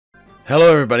Hello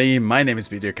everybody, my name is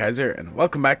Peter Kaiser and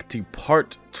welcome back to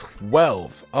part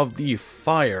 12 of the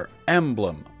Fire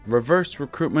Emblem Reverse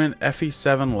Recruitment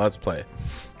FE7 Let's Play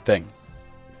thing.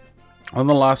 On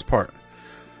the last part,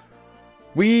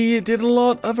 we did a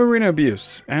lot of arena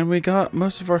abuse and we got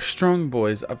most of our strong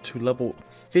boys up to level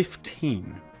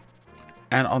 15.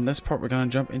 And on this part we're going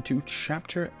to jump into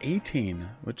chapter 18,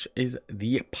 which is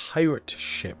the pirate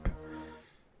ship.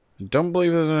 I don't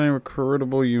believe there's any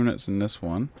recruitable units in this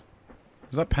one.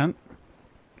 Is that Pent?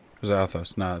 Or is that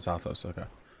Athos? No, that's Athos. Okay.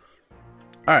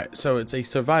 Alright, so it's a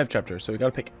survive chapter. So we got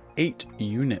to pick 8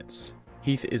 units.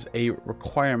 Heath is a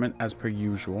requirement as per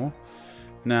usual.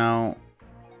 Now,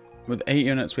 with 8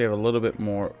 units, we have a little bit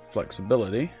more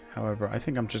flexibility. However, I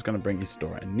think I'm just going to bring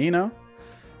Isidora and Nino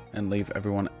and leave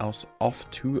everyone else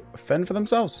off to fend for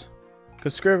themselves.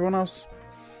 Because screw everyone else.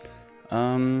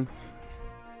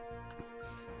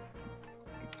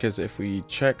 Because if we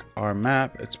check our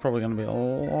map, it's probably going to be a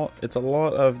lot. It's a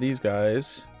lot of these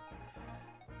guys.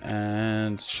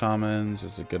 And shamans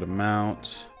is a good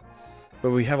amount. But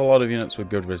we have a lot of units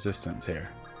with good resistance here.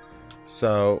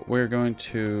 So we're going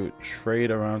to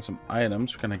trade around some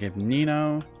items. We're going to give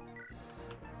Nino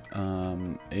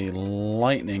a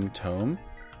lightning tome.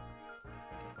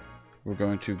 We're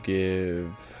going to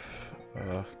give...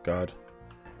 oh, God.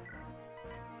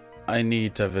 I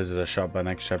need to visit a shop by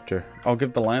next chapter. I'll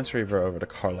give the Lance Reaver over to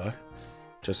Carla.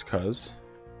 Just cuz.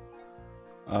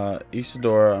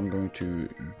 Isidora, I'm going to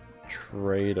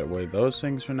trade away those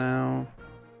things for now.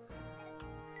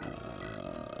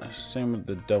 Same with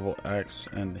the Devil Axe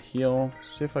and the heal.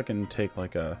 See if I can take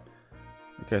like a...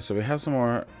 okay, so we have some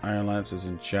more Iron Lances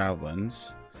and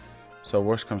Javelins. So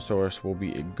worst comes to worst, we'll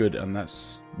be good on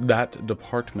that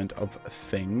department of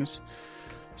things.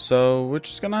 So we're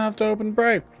just gonna have to open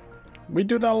pray. We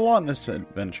do that a lot in this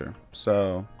adventure,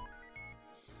 so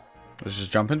let's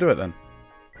just jump into it then.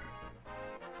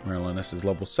 Merlinus is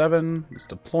level 7. Let's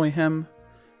deploy him.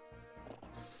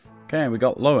 Okay, we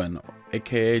got Lowen,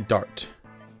 aka Dart.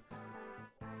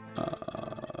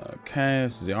 Okay,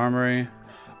 this is the armory.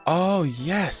 Oh,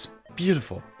 yes!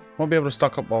 Beautiful. Won't be able to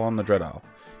stock up while on the Dread Owl.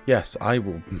 Yes, I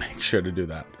will make sure to do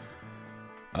that.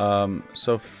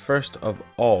 So first of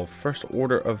all, first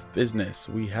order of business,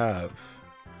 we have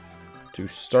to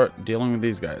start dealing with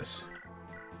these guys.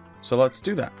 So let's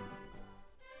do that.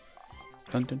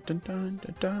 Dun, dun, dun, dun,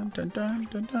 dun, dun, dun,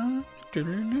 dun,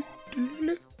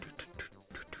 dun.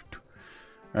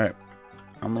 Alright.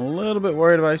 I'm a little bit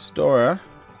worried about Isidora.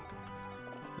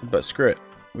 But screw it.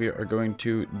 We are going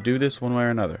to do this one way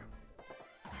or another.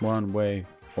 One way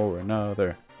or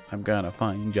another. I'm gonna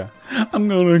find ya. I'm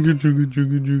gonna get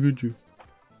you.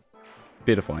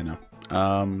 Beautiful, I know.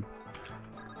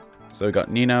 So we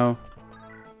got Nino.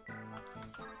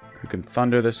 We can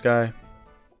thunder this guy.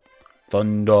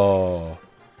 Thunder.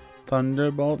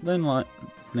 Thunderbolt and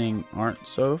lightning aren't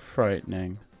so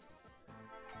frightening.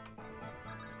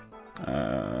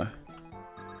 I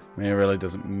mean, it really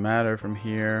doesn't matter from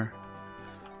here.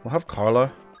 We'll have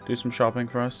Carla do some shopping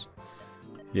for us.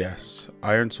 Yes.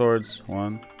 Iron swords,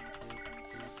 1.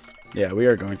 Yeah, we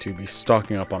are going to be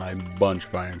stocking up on a bunch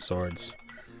of iron swords.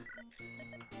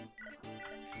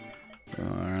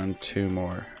 And 2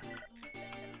 more.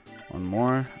 1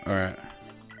 more. Alright.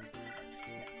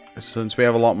 Since we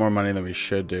have a lot more money than we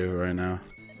should do right now.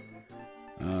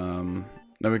 Then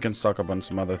we can stock up on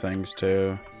some other things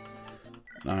too.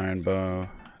 An iron bow.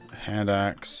 Hand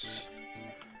axe.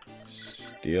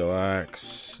 Steel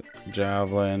axe.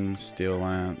 Javelin. Steel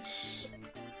lance.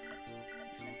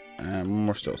 And 1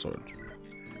 more steel sword.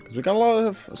 Because we got a lot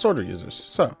of sword users.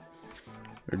 So,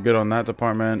 we're good on that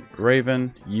department.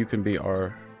 Raven, you can be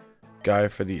our guy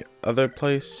for the other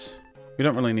place. We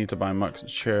don't really need to buy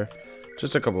much here.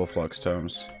 Just a couple of flux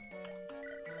tomes.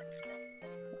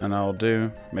 And I'll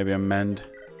do maybe a mend.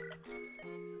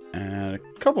 And a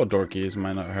couple of door keys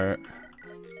might not hurt.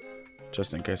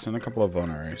 Just in case. And a couple of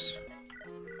vulneraries.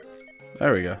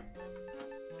 There we go.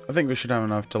 I think we should have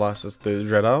enough to last us through the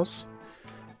Dread Owls.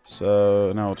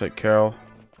 So now we'll take Carol.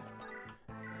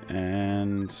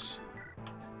 And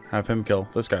have him kill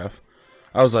this guy off.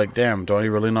 I was like, damn, do I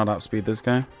really not outspeed this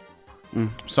guy?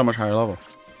 So much higher level.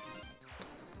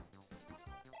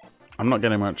 I'm not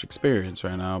getting much experience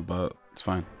right now, but it's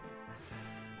fine.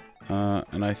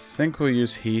 And I think we'll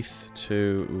use Heath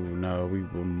to... ooh, no, we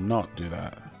will not do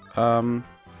that. We'll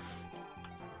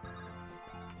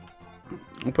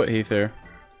put Heath here.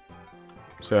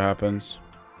 See what happens.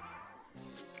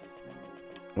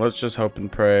 Let's just hope and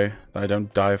pray that I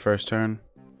don't die first turn.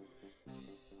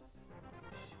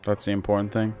 That's the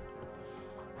important thing.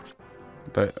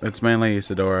 But it's mainly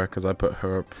Isidora because I put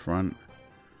her up front.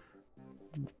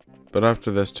 But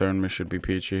after this turn, we should be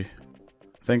peachy.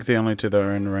 I think the only two that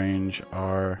are in range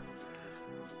are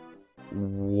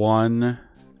one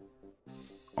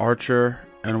archer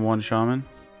and one shaman.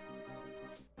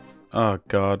 Oh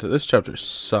god, this chapter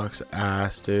sucks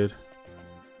ass, dude.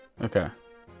 Okay.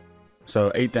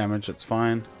 So 8 damage, that's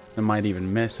fine. It might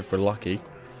even miss if we're lucky.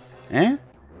 Eh?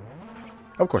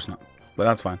 Of course not. But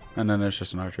that's fine. And then there's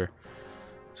just an archer.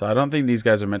 So I don't think these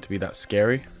guys are meant to be that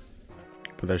scary.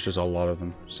 But there's just a lot of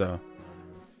them. So,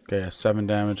 okay, 7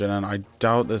 damage. And then I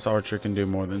doubt this archer can do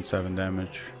more than 7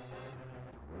 damage.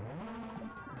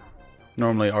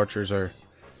 Normally archers are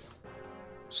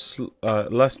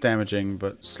less damaging,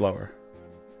 but slower.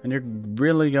 And you're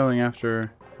really going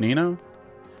after Nino?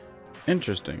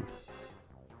 Interesting.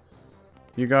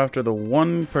 You go after the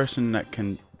one person that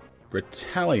can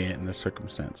retaliate in this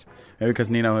circumstance. Maybe because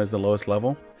Nino has the lowest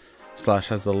level, /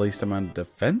 has the least amount of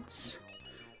defense?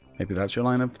 Maybe that's your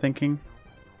line of thinking.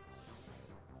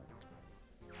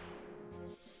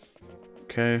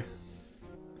 Okay.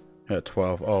 Hit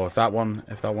 12. Oh, if that one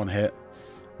hit,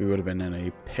 we would have been in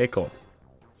a pickle.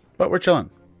 But we're chilling.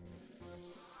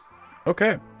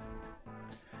 Okay.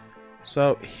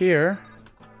 So here,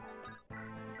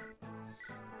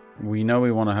 we know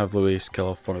we want to have Luis kill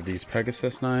off one of these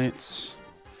Pegasus Knights.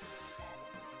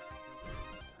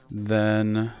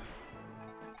 Then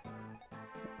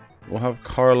we'll have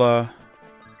Carla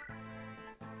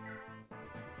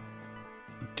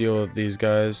deal with these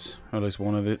guys, or at least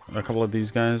a couple of these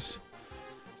guys.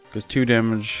 Because 2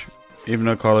 damage, even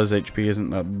though Carla's HP isn't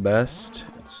the best,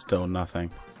 it's still nothing.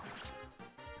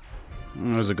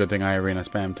 It was a good thing I arena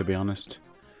spam, to be honest.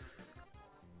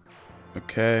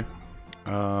 Okay.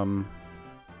 Can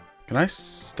I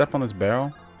step on this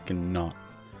barrel? I cannot.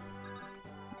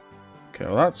 Okay,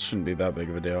 well that shouldn't be that big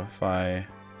of a deal. If I...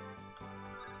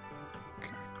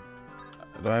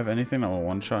 Do I have anything that will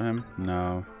one-shot him?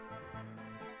 No.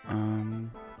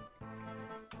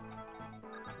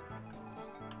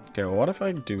 Okay, well what if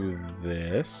I do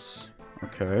this?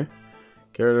 Okay.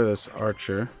 Get rid of this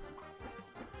archer.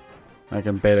 I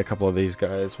can bait a couple of these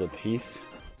guys with Heath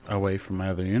away from my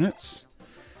other units.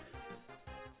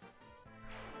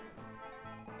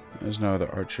 There's no other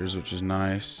archers, which is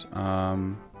nice.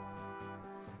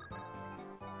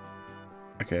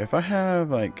 Okay, if I have,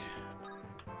 like,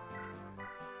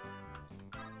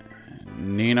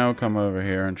 Nino come over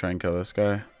here and try and kill this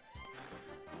guy.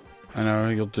 I know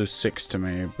you'll do 6 to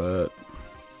me, but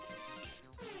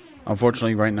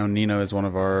unfortunately right now Nino is one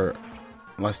of our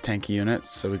less tanky units,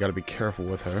 so we gotta be careful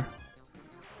with her.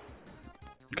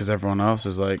 Because everyone else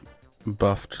is, like,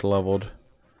 buffed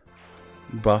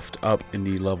up in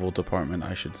the level department,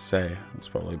 I should say. That's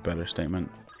probably a better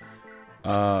statement.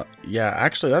 Yeah,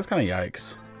 actually, that's kind of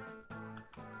yikes.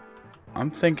 I'm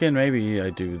thinking maybe I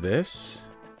do this.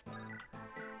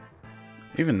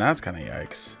 Even that's kind of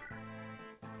yikes.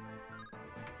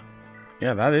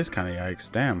 Yeah, that is kind of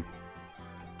yikes. Damn.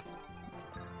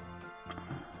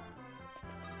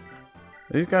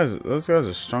 Those guys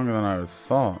are stronger than I would have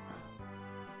thought.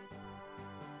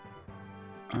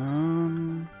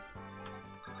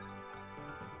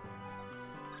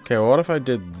 Okay, well, what if I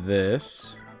did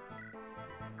this?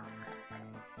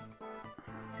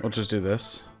 We'll just do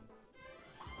this.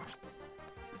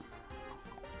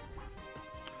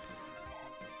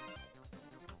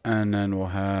 And then we'll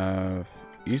have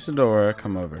Isadora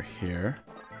come over here.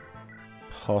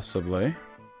 Possibly.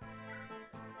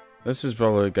 This is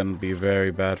probably going to be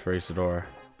very bad for Isadora.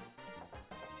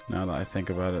 Now that I think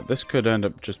about it. This could end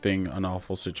up just being an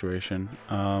awful situation.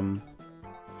 We'll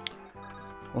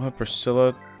have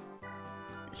Priscilla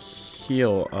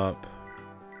heal up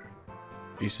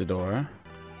Isadora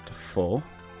to full.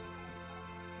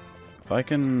 If I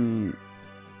can...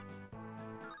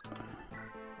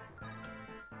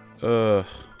 This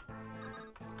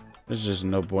is just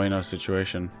no bueno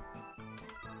situation.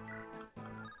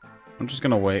 I'm just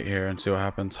gonna wait here and see what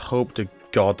happens. Hope to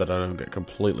God that I don't get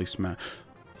completely smashed.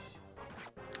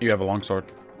 You have a longsword.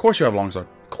 Of course you have a longsword.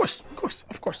 Of course, of course,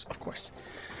 of course, of course.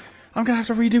 I'm gonna have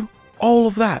to redo all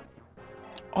of that.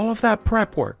 All of that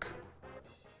prep work.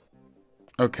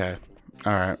 Okay.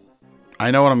 Alright.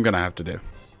 I know what I'm gonna have to do.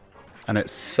 And it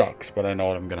sucks, but I know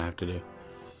what I'm gonna have to do.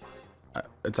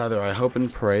 It's either I hope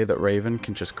and pray that Raven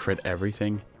can just crit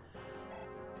everything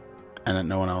and that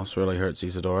no one else really hurts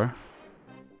Isadora.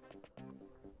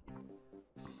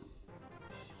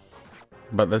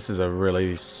 But this is a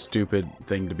really stupid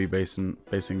thing to be basing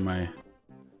my...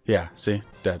 Yeah, see?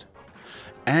 Dead.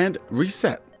 And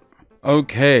reset.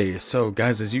 Okay, so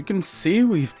guys, as you can see,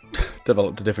 we've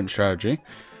developed a different strategy.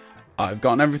 I've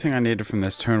gotten everything I needed from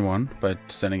this turn 1 by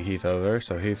sending Heath over,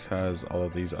 so Heath has all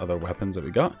of these other weapons that we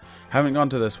got. Haven't gone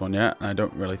to this one yet, and I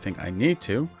don't really think I need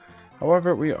to.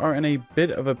 However, we are in a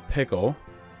bit of a pickle.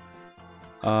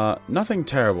 Nothing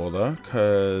terrible though,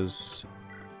 because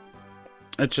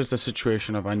it's just a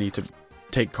situation of I need to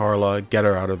take Carla, get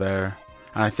her out of there.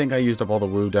 And I think I used up all the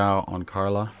Wu Dao on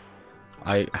Carla.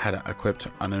 I had it equipped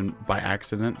by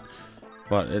accident,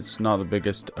 but it's not the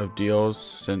biggest of deals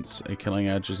since a killing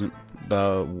edge isn't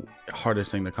the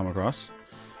hardest thing to come across.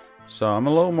 So I'm a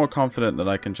little more confident that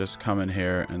I can just come in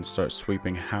here and start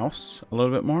sweeping house a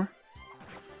little bit more.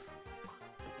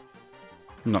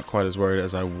 I'm not quite as worried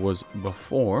as I was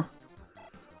before.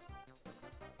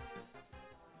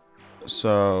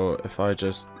 So if I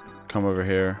just come over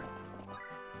here,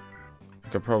 I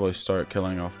could probably start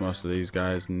killing off most of these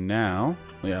guys now.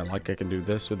 Yeah, like I can do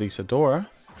this with Isadora.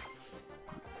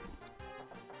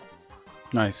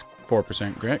 Nice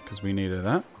 4% grit, because we needed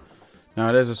that. Now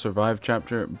it is a survive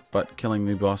chapter, but killing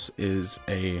the boss is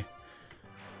a...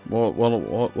 what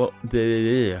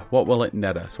will it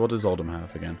net us? What does Oldham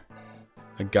have again?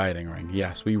 A guiding ring.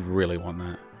 Yes, we really want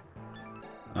that.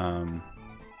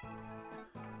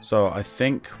 So I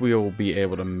think we'll be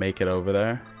able to make it over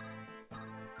there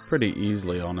pretty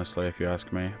easily, honestly, if you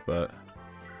ask me. But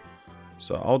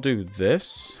so I'll do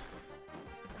this.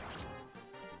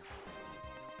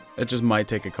 It just might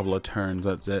take a couple of turns,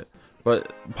 that's it.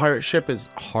 But pirate ship is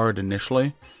hard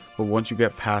initially, but once you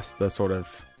get past the sort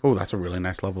of... oh, that's a really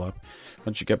nice level up.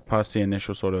 Once you get past the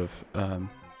initial sort of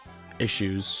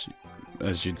issues,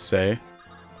 as you'd say,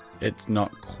 it's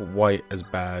not quite as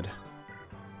bad.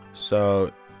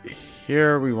 So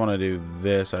here we want to do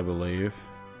this, I believe.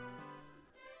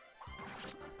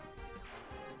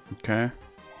 Okay.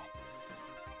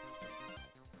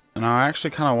 And I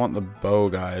actually kind of want the bow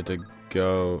guy to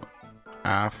go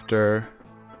after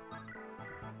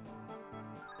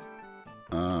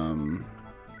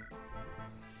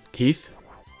Heath.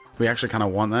 We actually kind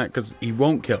of want that because he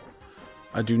won't kill.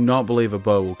 I do not believe a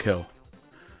bow will kill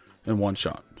in one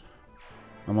shot.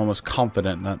 I'm almost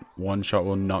confident that one shot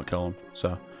will not kill him.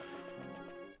 So,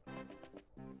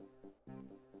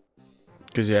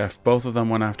 because yeah, if both of them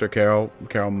went after Carol,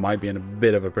 Carol might be in a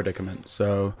bit of a predicament.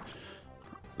 So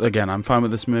again, I'm fine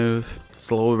with this move.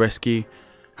 It's a little risky.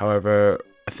 However,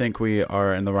 I think we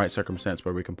are in the right circumstance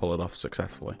where we can pull it off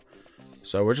successfully.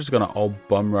 So we're just going to all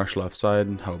bum rush left side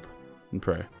and hope and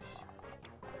pray.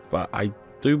 But I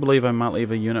do believe I might leave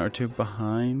a unit or two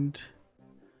behind.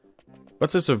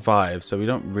 What's a survive? So we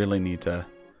don't really need to...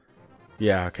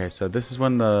 yeah, okay, so this is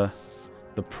when the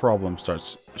problem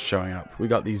starts showing up. We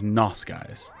got these NOS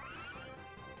guys.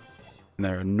 And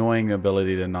their annoying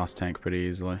ability to NOS tank pretty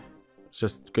easily. It's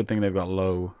just a good thing they've got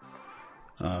low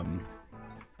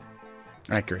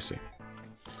accuracy.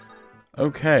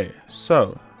 Okay,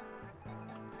 so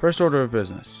first order of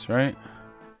business, right?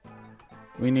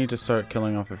 We need to start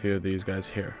killing off a few of these guys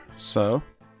here. So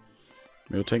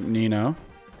we'll take Nino.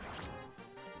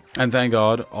 And thank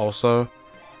God, also,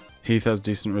 Heath has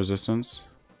decent resistance.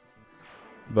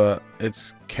 But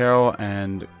it's Carol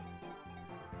and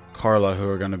Carla who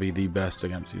are going to be the best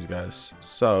against these guys.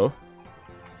 So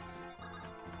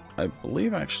I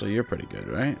believe actually you're pretty good,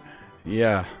 right?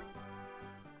 Yeah.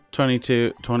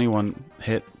 21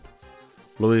 hit.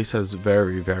 Louise has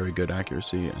very, very good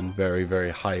accuracy and very, very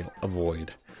high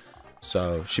avoid.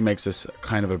 So she makes this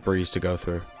kind of a breeze to go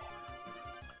through.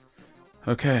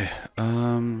 Okay.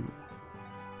 And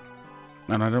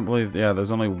I don't believe... yeah,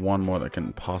 there's only one more that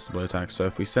can possibly attack. So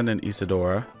if we send in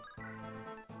Isadora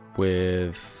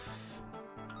with...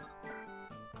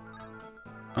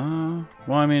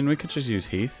 well, I mean, we could just use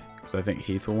Heath. Because I think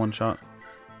Heath will one-shot.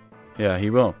 Yeah,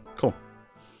 he will. Cool.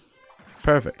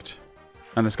 Perfect.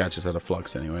 And this guy just had a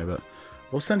flux anyway, but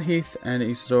we'll send Heath and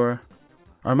Isadora.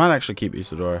 Or I might actually keep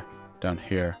Isadora down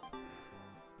here.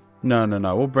 No,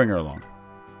 we'll bring her along.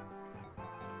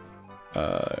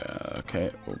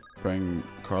 Okay, we'll bring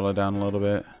Carla down a little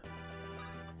bit.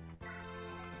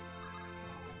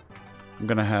 I'm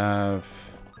gonna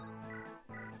have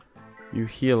you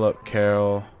heal up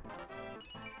Carol.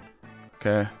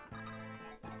 Okay.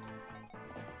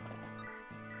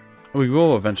 We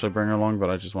will eventually bring her along, but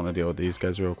I just want to deal with these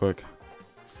guys real quick.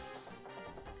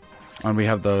 And we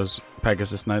have those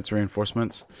Pegasus Knights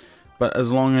reinforcements. But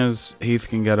as long as Heath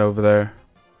can get over there.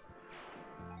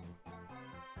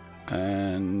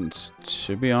 And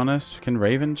to be honest, can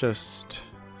Raven just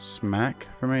smack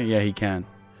for me? Yeah, he can.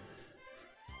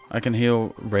 I can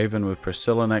heal Raven with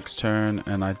Priscilla next turn.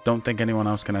 And I don't think anyone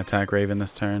else can attack Raven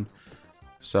this turn.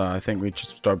 So I think we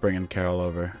just start bringing Carol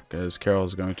over, because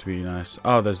Carol's going to be nice.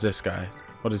 Oh, there's this guy.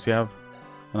 What does he have?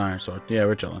 An iron sword. Yeah,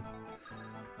 we're chilling.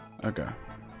 Okay.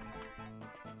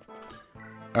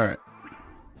 Alright.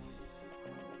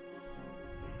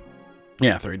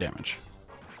 Yeah, 3 damage.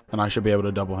 And I should be able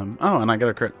to double him. Oh, and I got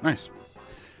a crit. Nice.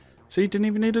 So you didn't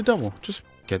even need a double. Just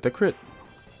get the crit.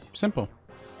 Simple.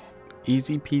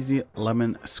 Easy peasy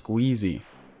lemon squeezy.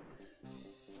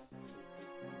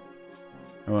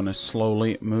 Everyone is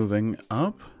slowly moving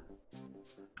up.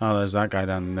 Oh, there's that guy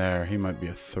down there. He might be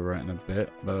a threat in a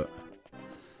bit, but...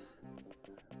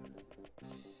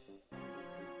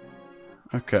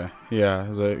 Okay, yeah,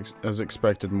 as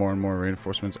expected, more and more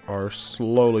reinforcements are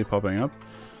slowly popping up.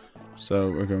 So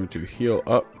we're going to heal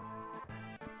up.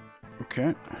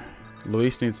 Okay.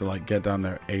 Luis needs to, like, get down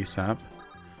there ASAP.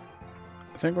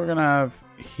 I think we're going to have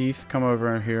Heath come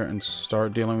over here and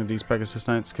start dealing with these Pegasus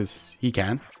Knights, because he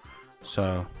can.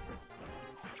 So...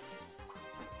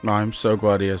 I'm so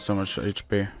glad he has so much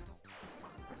HP.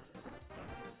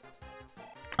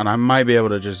 And I might be able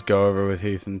to just go over with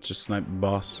Heath and just snipe the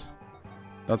boss.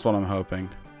 That's what I'm hoping.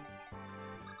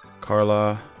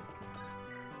 Carla.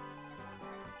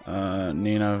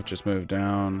 Nino just moved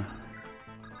down.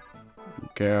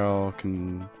 Gale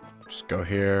can just go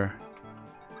here.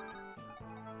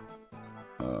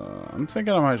 I'm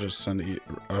thinking I might just send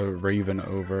a Raven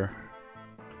over.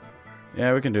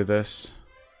 Yeah, we can do this.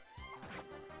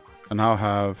 And I'll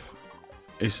have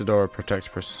Isadora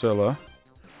protect Priscilla.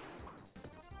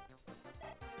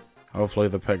 Hopefully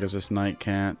the Pegasus Knight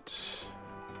can't...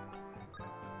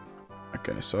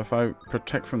 Okay, so if I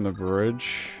protect from the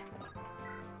bridge...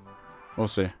 We'll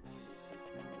see.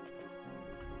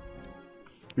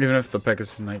 Even if the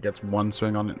Pegasus Knight gets one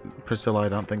swing on Priscilla, I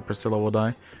don't think Priscilla will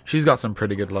die. She's got some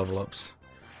pretty good level ups.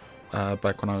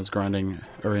 Back when I was grinding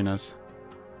arenas.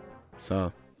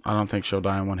 So, I don't think she'll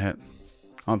die in one hit.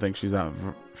 I don't think she's that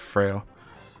frail.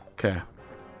 Okay.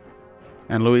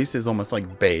 And Luis is almost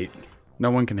like bait.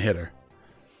 No one can hit her.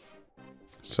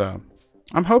 So,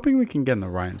 I'm hoping we can get an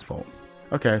Orion's Bolt.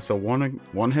 Okay, so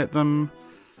one hit them.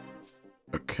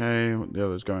 Okay, the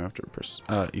other's going after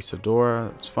Isadora.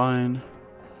 That's fine.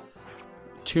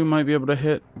 2 might be able to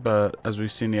hit, but as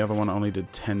we've seen, the other one only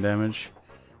did 10 damage.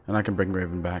 And I can bring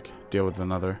Raven back. Deal with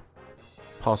another.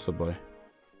 Possibly.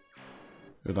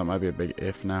 Ooh, that might be a big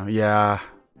if now. Yeah.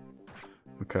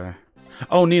 Okay.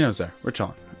 Oh, Nino's there. We're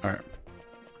chilling. Alright.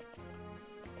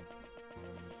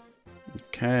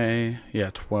 Okay. Yeah,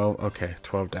 12. Okay,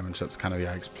 12 damage. That's kind of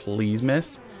yikes. Please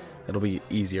miss. It'll be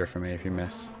easier for me if you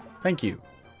miss. Thank you.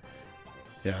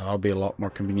 Yeah, that'll be a lot more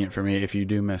convenient for me if you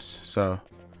do miss. So.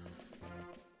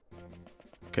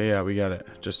 Okay, yeah, we got it.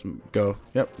 Just go.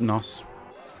 Yep, Nos.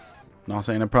 Nos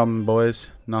ain't a problem,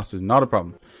 boys. Nos is not a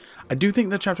problem. I do think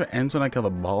the chapter ends when I kill the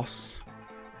boss.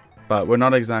 But we're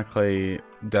not exactly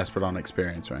desperate on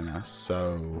experience right now,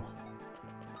 so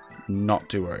not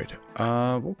too worried.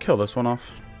 We'll kill this one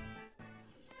off.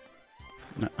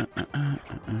 I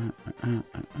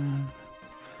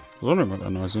was wondering what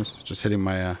that noise was. Just hitting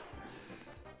my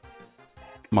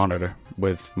monitor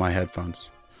with my headphones.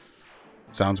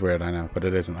 Sounds weird, I know, but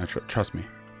it isn't. Trust me.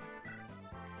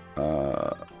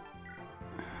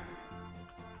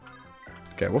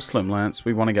 Okay, we'll slim Lance.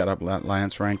 We want to get up that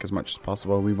Lance rank as much as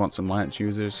possible. We want some Lance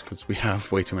users because we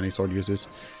have way too many sword users.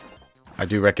 I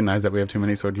do recognize that we have too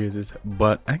many sword users,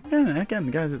 but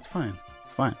again, guys, it's fine.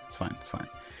 It's fine. It's fine. It's fine.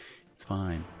 It's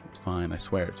fine. It's fine. I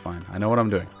swear it's fine. I know what I'm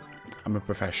doing. I'm a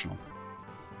professional.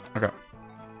 Okay.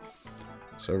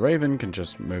 So Raven can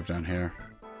just move down here.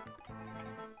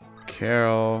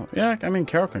 Carol. Yeah, I mean,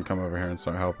 Carol can come over here and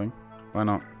start helping. Why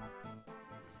not?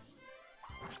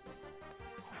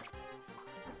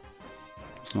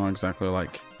 It's not exactly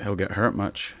like he'll get hurt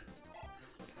much.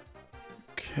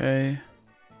 Okay.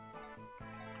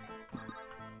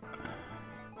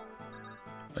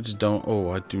 I just don't...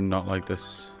 Oh, I do not like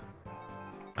this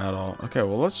at all. Okay,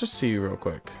 well, let's just see you real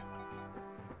quick.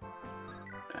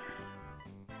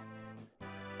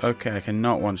 Okay, I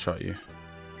cannot one-shot you.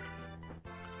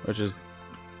 Which is...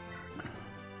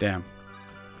 Damn.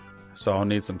 So I'll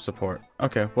need some support.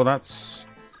 Okay, well, that's...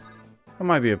 That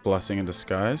might be a blessing in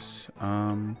disguise. If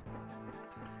I'm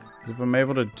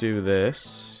able to do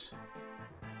this...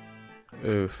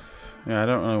 Oof. Yeah, I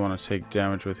don't really want to take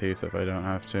damage with Heath if I don't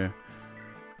have to.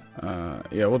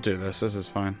 Yeah, we'll do this. This is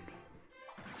fine.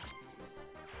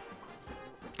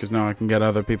 Because now I can get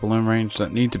other people in range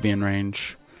that need to be in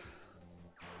range.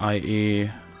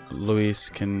 I.e. Luis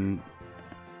can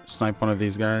snipe one of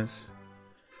these guys.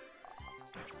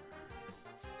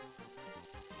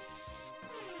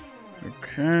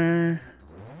 Okay.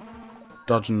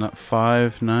 Dodging that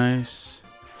 5. Nice.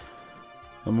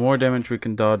 The more damage we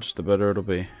can dodge, the better it'll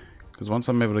be. Because once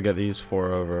I'm able to get these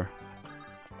 4 over,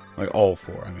 Like all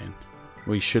 4, I mean.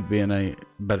 We should be in a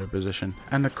better position.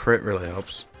 And the crit really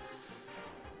helps.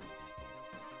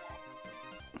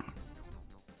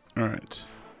 Alright.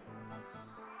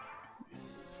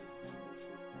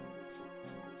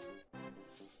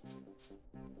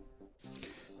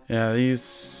 Yeah,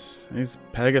 these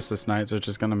Pegasus Knights are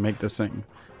just gonna make this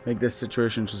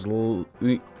situation just a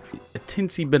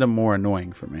teensy bit more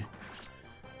annoying for me.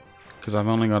 Because I've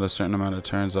only got a certain amount of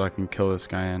turns that I can kill this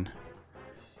guy in.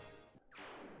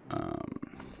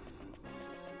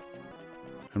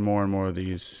 And more of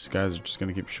these guys are just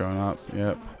gonna keep showing up.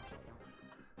 Yep.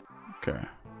 Okay.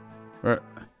 Right.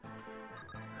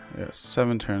 Yeah,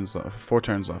 7 turns left. 4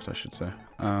 turns left, I should say.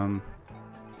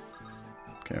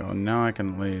 Okay, well now I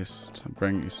can at least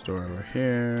bring Isidore over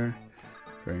here.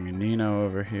 Bring Nino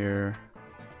over here.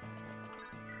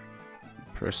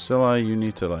 Priscilla, you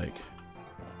need to like...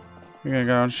 You're gonna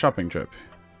go on a shopping trip.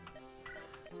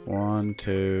 1,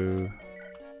 2...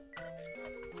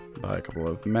 Buy a couple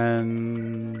of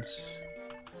men's.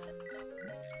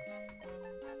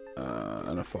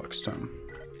 And a fox tome.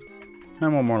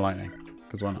 And 1 more lightning.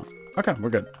 Because why not? Okay, we're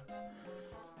good.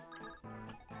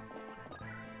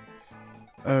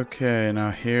 Okay, now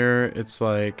here it's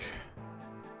like...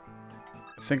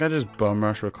 I think I just bum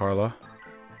rush with Carla.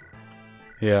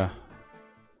 Yeah.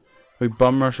 We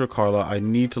bum rush with Carla. I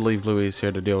need to leave Luis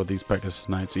here to deal with these Pegasus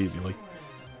Knights easily.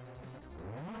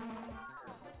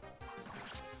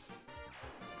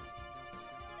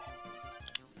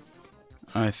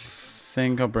 I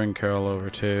think I'll bring Carol over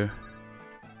too.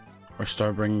 Or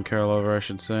start bringing Carol over, I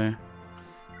should say.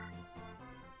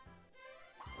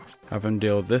 Have him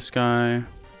deal with this guy.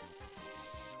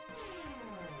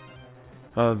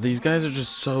 These guys are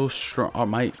just so strong.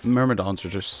 My Myrmidons are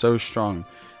just so strong.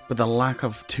 But the lack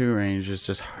of 2 range is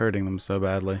just hurting them so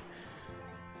badly.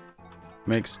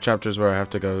 Makes chapters where I have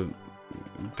to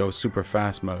go super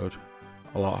fast mode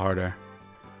a lot harder.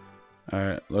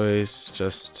 Alright, Luis,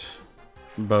 just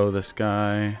bow this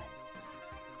guy.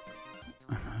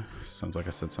 Sounds like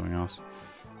I said something else.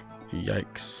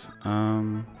 Yikes.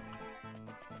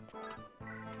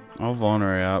 I'll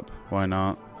vulnerate up. Why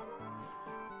not?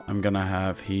 I'm gonna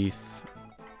have Heath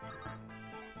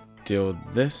deal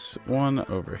this one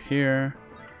over here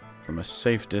from a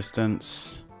safe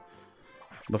distance.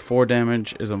 The 4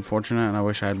 damage is unfortunate, and I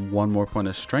wish I had 1 more point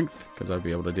of strength because I'd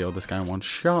be able to deal with this guy in 1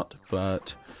 shot.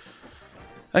 But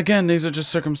again, these are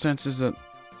just circumstances that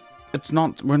it's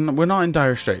not. We're not in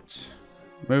dire straits.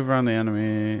 Move around the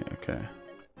enemy. Okay.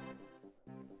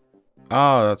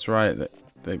 Oh, that's right.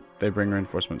 They bring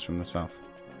reinforcements from the south.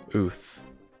 Ooth.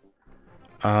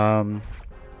 Oh,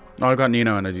 I got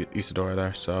Nino and Isidore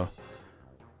there, so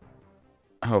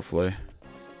hopefully.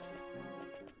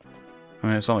 I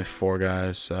mean, it's only 4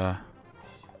 guys.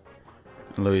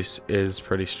 Luis is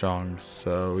pretty strong,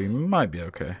 so we might be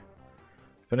okay.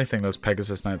 If anything, those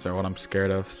Pegasus Knights are what I'm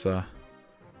scared of, so.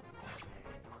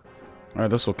 Alright,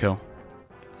 this will kill.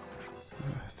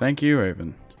 Thank you,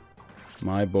 Raven.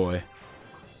 My boy.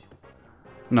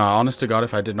 No, honest to God,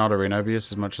 if I did not arena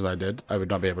abuse as much as I did, I would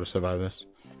not be able to survive this.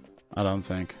 I don't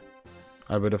think.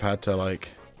 I would have had to, like...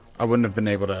 I wouldn't have been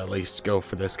able to at least go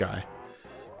for this guy.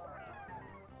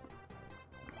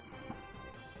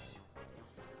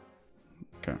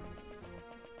 Okay.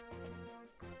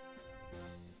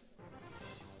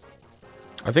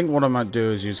 I think what I might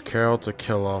do is use Carol to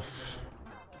kill off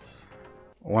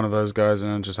one of those guys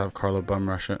and then just have Carla bum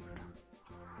rush it.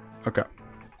 Okay.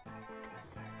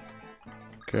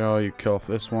 Carol, you kill off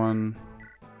this one.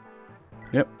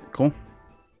 Yep, cool.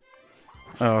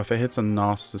 Oh, if it hits a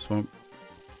Nos, this won't...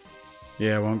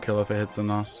 Yeah, it won't kill if it hits a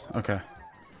Nos. Okay.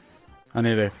 I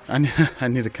need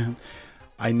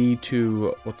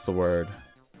to, what's the word?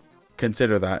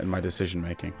 Consider that in my decision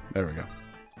making. There we go.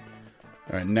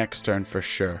 Alright, next turn for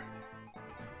sure.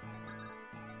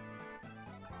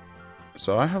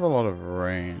 So I have a lot of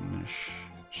range.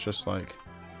 It's just like,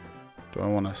 do I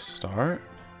want to start?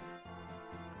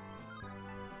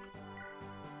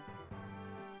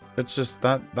 It's just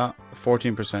that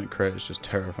 14% crit is just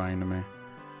terrifying to me.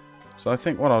 So I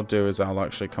think what I'll do is I'll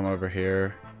actually come over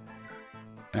here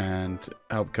and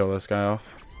help kill this guy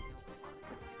off.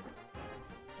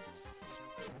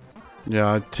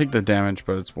 Yeah, I take the damage,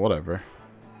 but it's whatever.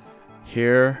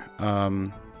 Here,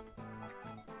 we'll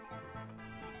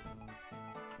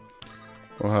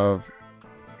have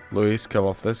Luis kill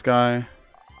off this guy.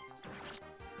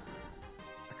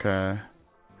 Okay.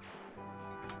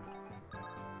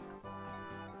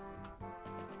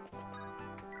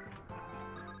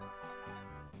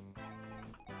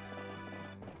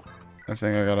 I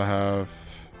think I gotta have...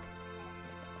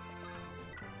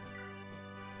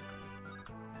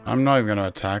 I'm not even going to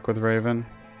attack with Raven.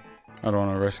 I don't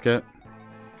want to risk it.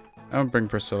 I don't bring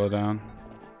Priscilla down.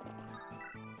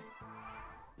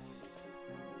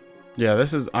 Yeah,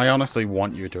 this is... I honestly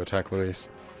want you to attack Luis.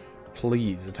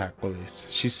 Please attack Luis.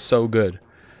 She's so good.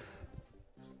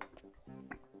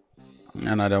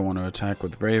 And I don't want to attack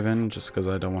with Raven just because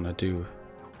I don't want to do...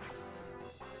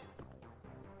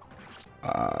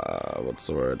 what's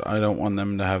the word? I don't want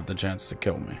them to have the chance to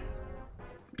kill me.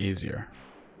 Easier.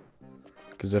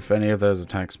 Because if any of those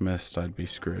attacks missed, I'd be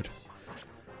screwed.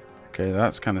 Okay,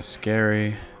 that's kind of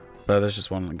scary. But there's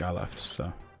just one guy left,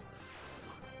 so...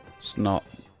 It's not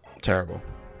terrible.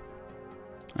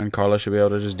 And Carla should be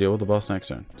able to just deal with the boss next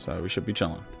turn. So we should be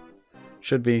chilling.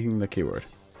 Should be the keyword.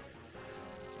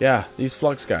 Yeah, these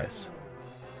Flux guys.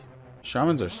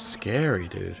 Shamans are scary,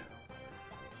 dude.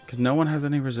 Because no one has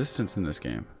any resistance in this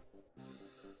game.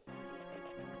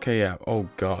 Okay, yeah. Oh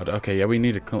god. Okay, yeah, we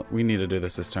need to do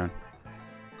this turn.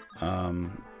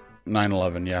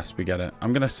 9/11. Yes, we get it.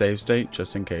 I'm gonna save state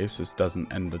just in case this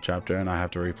doesn't end the chapter and I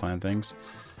have to replan things.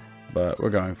 But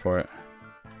we're going for it.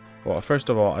 Well, first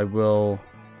of all, I will.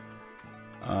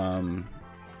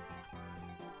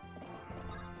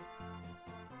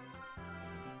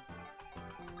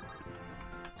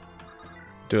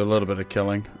 Do a little bit of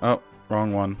killing. Oh,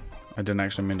 wrong one. I didn't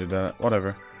actually mean to do that.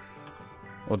 Whatever.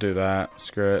 We'll do that.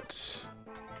 Screw it.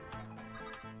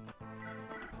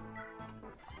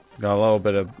 Got a little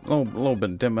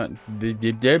bit dimmer.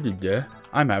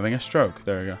 I'm having a stroke.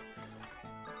 There we go.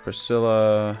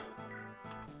 Priscilla.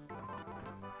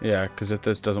 Yeah, because if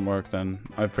this doesn't work, then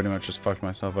I've pretty much just fucked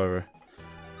myself over.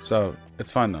 So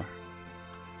it's fine though.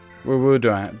 We're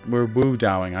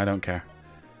woo-dowing. I don't care.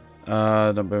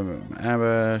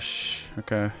 Ambush.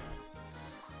 Okay.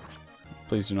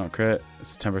 Please do not crit.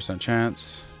 It's a 10%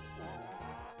 chance.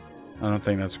 I don't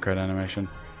think that's a crit animation.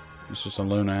 It's just a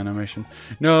Luna animation.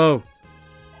 No!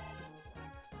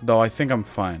 Though I think I'm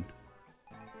fine.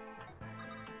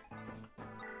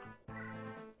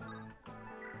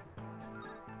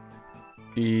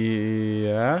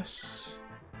 Yes.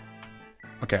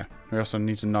 Okay. We also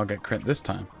need to not get crit this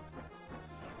time.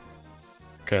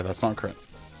 Okay, that's not crit.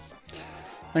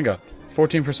 Thank God.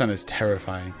 14% is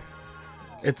terrifying.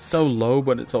 It's so low,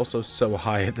 but it's also so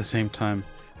high at the same time.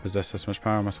 Possess this much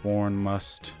power, must warn,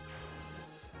 must.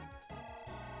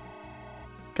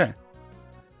 Okay.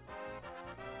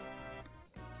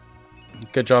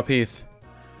 Good job, Heath.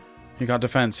 You got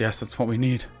defense. Yes, that's what we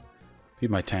need. Be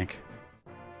my tank.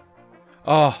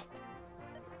 Oh!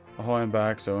 Oh, I'm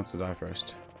back, so he wants to die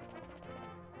first.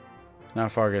 Now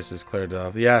Fargus is cleared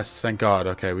up. Yes, thank God.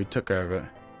 Okay, we took care of it.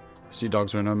 Sea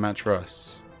dogs were no match for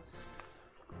us.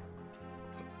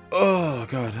 Oh,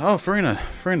 God. Oh, Farina.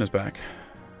 Farina's back.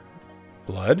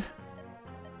 Blood?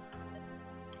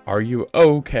 Are you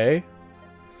okay?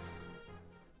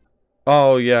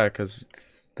 Oh, yeah, because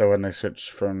it's the when they switched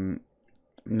from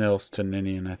Nils to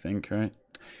Ninian, I think, right?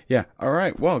 Yeah,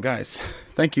 alright. Well, guys,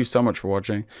 thank you so much for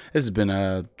watching. This has been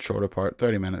a shorter part,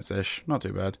 30 minutes-ish. Not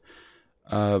too bad.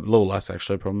 A little less,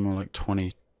 actually. Probably more like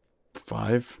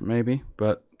 25, maybe.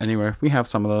 But anyway, we have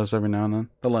some of those every now and then.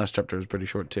 The last chapter is pretty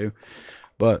short, too.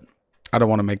 But I don't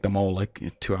want to make them all like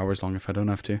 2 hours long if I don't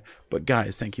have to. But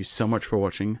guys, thank you so much for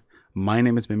watching. My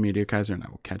name has been meeeeeeeeeeeeee, and I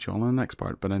will catch you all in the next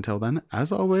part. But until then,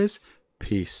 as always,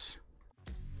 peace.